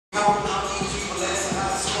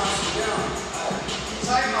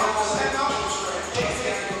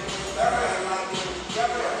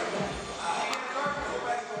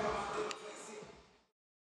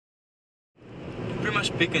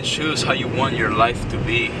pick and choose how you want your life to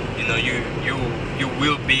be. You know, you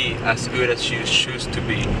will be as good as you choose to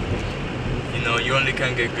be. You know, you only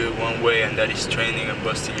can get good one way, and that is training and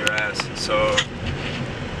busting your ass. So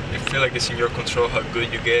I feel like it's in your control how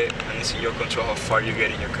good you get, and it's in your control how far you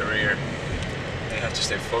get in your career. And you have to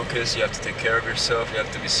stay focused, you have to take care of yourself, you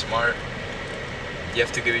have to be smart. You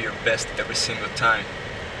have to give it your best every single time.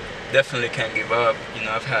 Definitely can't give up. You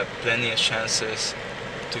know, I've had plenty of chances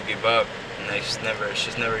to give up, and it's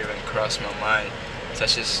just never even crossed my mind. So I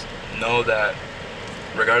just know that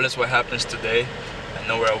regardless what happens today, I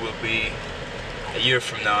know where I will be a year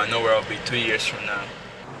from now. I know where I'll be 2 years from now.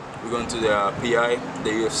 We're going to the PI,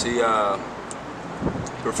 the UFC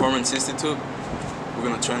Performance Institute. We're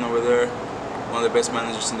going to train over there. One of the best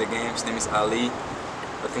managers in the game, his name is Ali.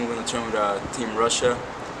 I think we're going to train with Team Russia,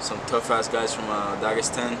 some tough-ass guys from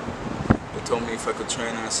Dagestan. They told me if I could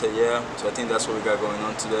train, and I said yeah. So I think that's what we got going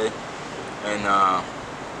on today. And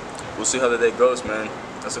we'll see how the day goes, man.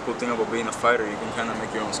 That's the cool thing about being a fighter. You can kind of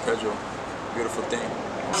make your own schedule. Beautiful thing.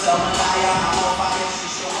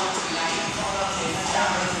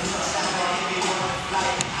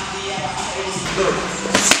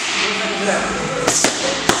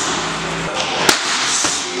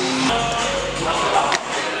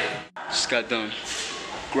 Just got done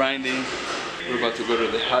grinding. We're about to go to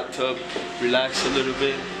the hot tub, relax a little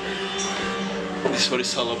bit. This is what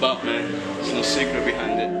it's all about, man. There's no secret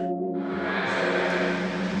behind it.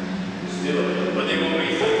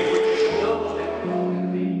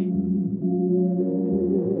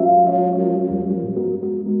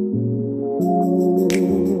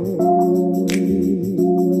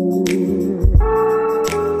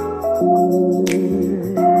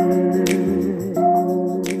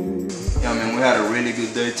 Yeah, man, we had a really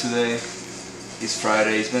good day today. It's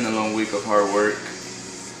Friday. It's been a long week of hard work.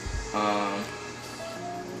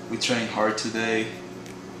 We trained hard today.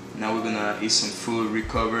 Now we're gonna eat some food,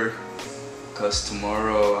 recover, cause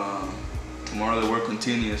tomorrow the work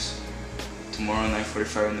continues. Tomorrow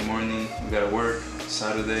 9:45 in the morning we gotta work.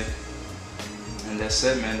 Saturday, and that's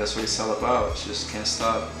it, man. That's what it's all about. You just can't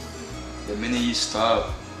stop. The minute you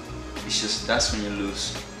stop, that's when you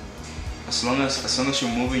lose. As long as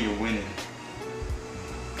you're moving, you're winning.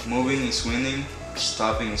 Moving is winning.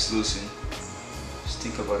 Stopping is losing. Just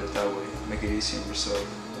think about it that way. Make it easy on yourself.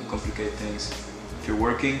 Don't complicate things. If you're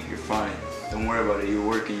working, you're fine. Don't worry about it. You're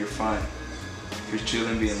working, you're fine. If you're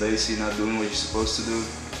chilling, being lazy, not doing what you're supposed to do,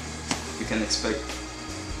 you can expect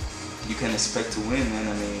to win, man.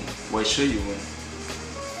 I mean, why should you win?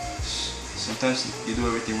 Sometimes you do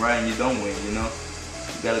everything right and you don't win, you know?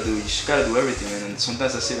 You just gotta do everything, man. And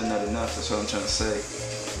sometimes that's even not enough. That's what I'm trying to say.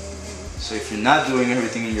 So if you're not doing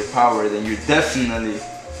everything in your power, then you're definitely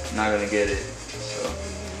not gonna get it. So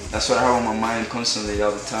that's what I have on my mind constantly,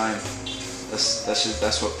 all the time.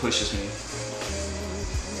 That's what pushes me.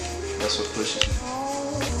 That's what pushes me.